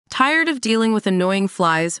Tired of dealing with annoying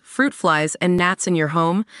flies, fruit flies, and gnats in your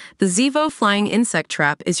home? The Zevo Flying Insect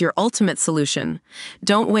Trap is your ultimate solution.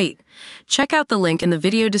 Don't wait. Check out the link in the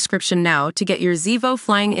video description now to get your Zevo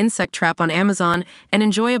Flying Insect Trap on Amazon and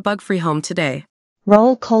enjoy a bug-free home today.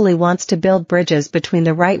 Raoul Coley wants to build bridges between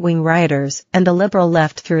the right-wing rioters and the liberal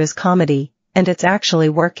left through his comedy, and it's actually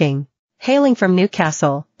working. Hailing from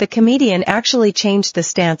Newcastle, the comedian actually changed the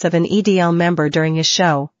stance of an EDL member during his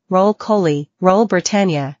show, Raoul Coley, Raoul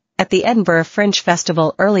Britannia, at the Edinburgh Fringe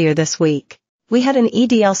Festival earlier this week. We had an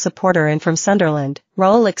EDL supporter in from Sunderland,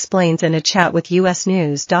 Raoul explains in a chat with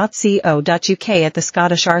usnews.co.uk at the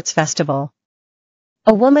Scottish Arts Festival.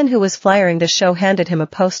 A woman who was flyering the show handed him a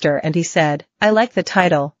poster and he said, "I like the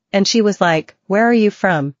title," and she was like, "Where are you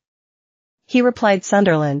from?" He replied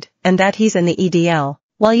Sunderland, and that he's in the EDL.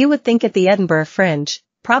 While you would think at the Edinburgh Fringe,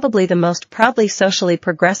 probably the most proudly socially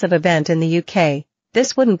progressive event in the UK,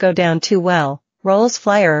 this wouldn't go down too well, Raoul's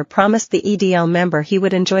flyer promised the EDL member he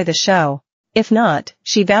would enjoy the show. If not,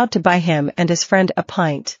 she vowed to buy him and his friend a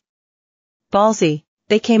pint. Ballsy.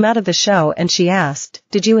 They came out of the show and she asked,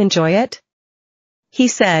 "Did you enjoy it?" He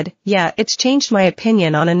said, "Yeah, it's changed my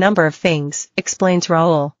opinion on a number of things," explains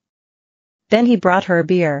Raoul. Then he brought her a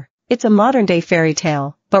beer. It's a modern-day fairy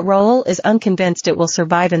tale, but Raoul is unconvinced it will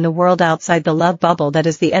survive in the world outside the love bubble that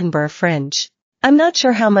is the Edinburgh Fringe. "I'm not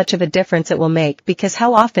sure how much of a difference it will make because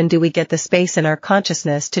how often do we get the space in our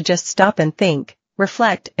consciousness to just stop and think,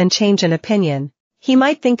 reflect and change an opinion?" He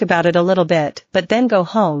might think about it a little bit, but then go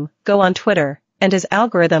home, go on Twitter, and his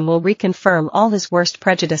algorithm will reconfirm all his worst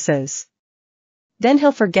prejudices. Then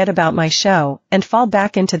he'll forget about my show and fall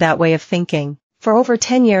back into that way of thinking. For over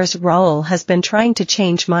 10 years Raoul has been trying to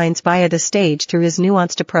change minds via the stage through his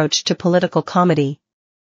nuanced approach to political comedy.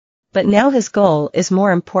 But now his goal is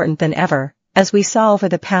more important than ever, as we saw over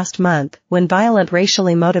the past month when violent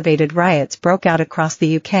racially motivated riots broke out across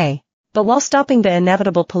the UK. But while stopping the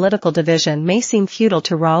inevitable political division may seem futile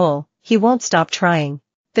to Raoul, he won't stop trying.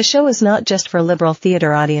 The show is not just for liberal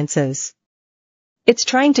theatre audiences. It's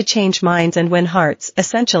trying to change minds and win hearts,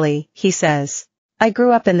 essentially, he says. "I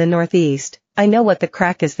grew up in the Northeast, I know what the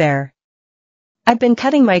crack is there. I've been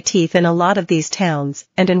cutting my teeth in a lot of these towns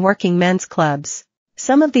and in working men's clubs.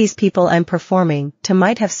 Some of these people I'm performing to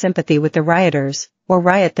might have sympathy with the rioters, or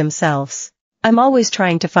riot themselves. I'm always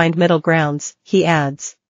trying to find middle grounds," he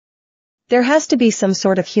adds. There has to be some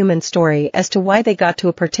sort of human story as to why they got to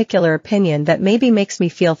a particular opinion that maybe makes me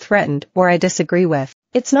feel threatened or I disagree with.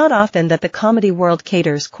 It's not often that the comedy world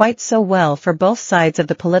caters quite so well for both sides of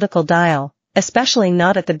the political dial, especially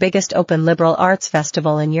not at the biggest open liberal arts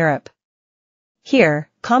festival in Europe. Here,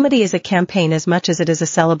 comedy is a campaign as much as it is a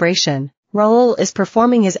celebration. Raoul is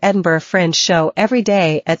performing his Edinburgh Fringe show every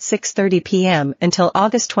day at 6:30 p.m. until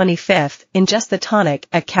August 25th in Just the Tonic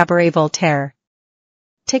at Cabaret Voltaire.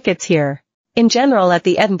 Tickets here. In general at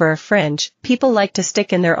the Edinburgh Fringe, people like to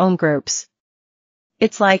stick in their own groups.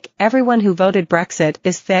 It's like, everyone who voted Brexit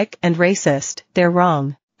is thick and racist, they're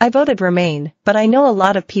wrong. I voted Remain, but I know a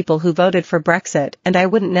lot of people who voted for Brexit and I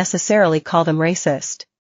wouldn't necessarily call them racist.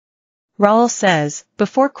 Raoul says,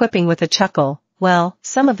 before quipping with a chuckle, "Well,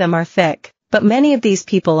 some of them are thick, but many of these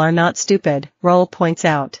people are not stupid," Raoul points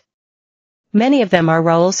out. Many of them are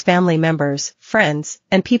Raoul's family members, friends,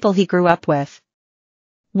 and people he grew up with.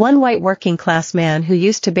 One white working-class man who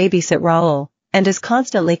used to babysit Raoul, and is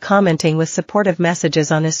constantly commenting with supportive messages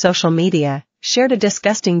on his social media, shared a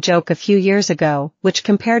disgusting joke a few years ago, which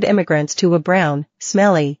compared immigrants to a brown,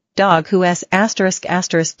 smelly, dog who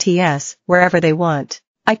 ****ts wherever they want.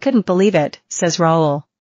 "I couldn't believe it," says Raoul.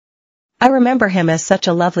 "I remember him as such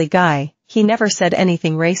a lovely guy, he never said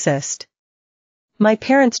anything racist. My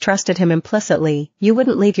parents trusted him implicitly, you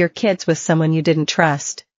wouldn't leave your kids with someone you didn't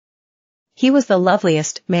trust. He was the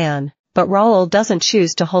loveliest man," but Raoul doesn't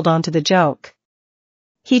choose to hold on to the joke.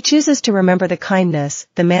 He chooses to remember the kindness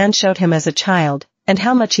the man showed him as a child, and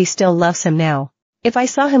how much he still loves him now. "If I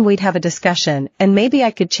saw him we'd have a discussion and maybe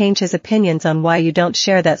I could change his opinions on why you don't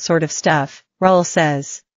share that sort of stuff," Raoul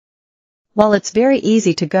says. "While it's very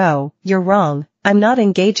easy to go, 'You're wrong, I'm not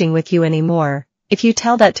engaging with you anymore,' if you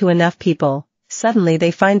tell that to enough people, suddenly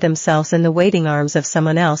they find themselves in the waiting arms of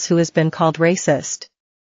someone else who has been called racist.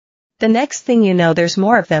 The next thing you know there's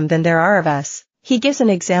more of them than there are of us." He gives an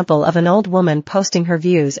example of an old woman posting her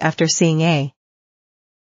views after seeing a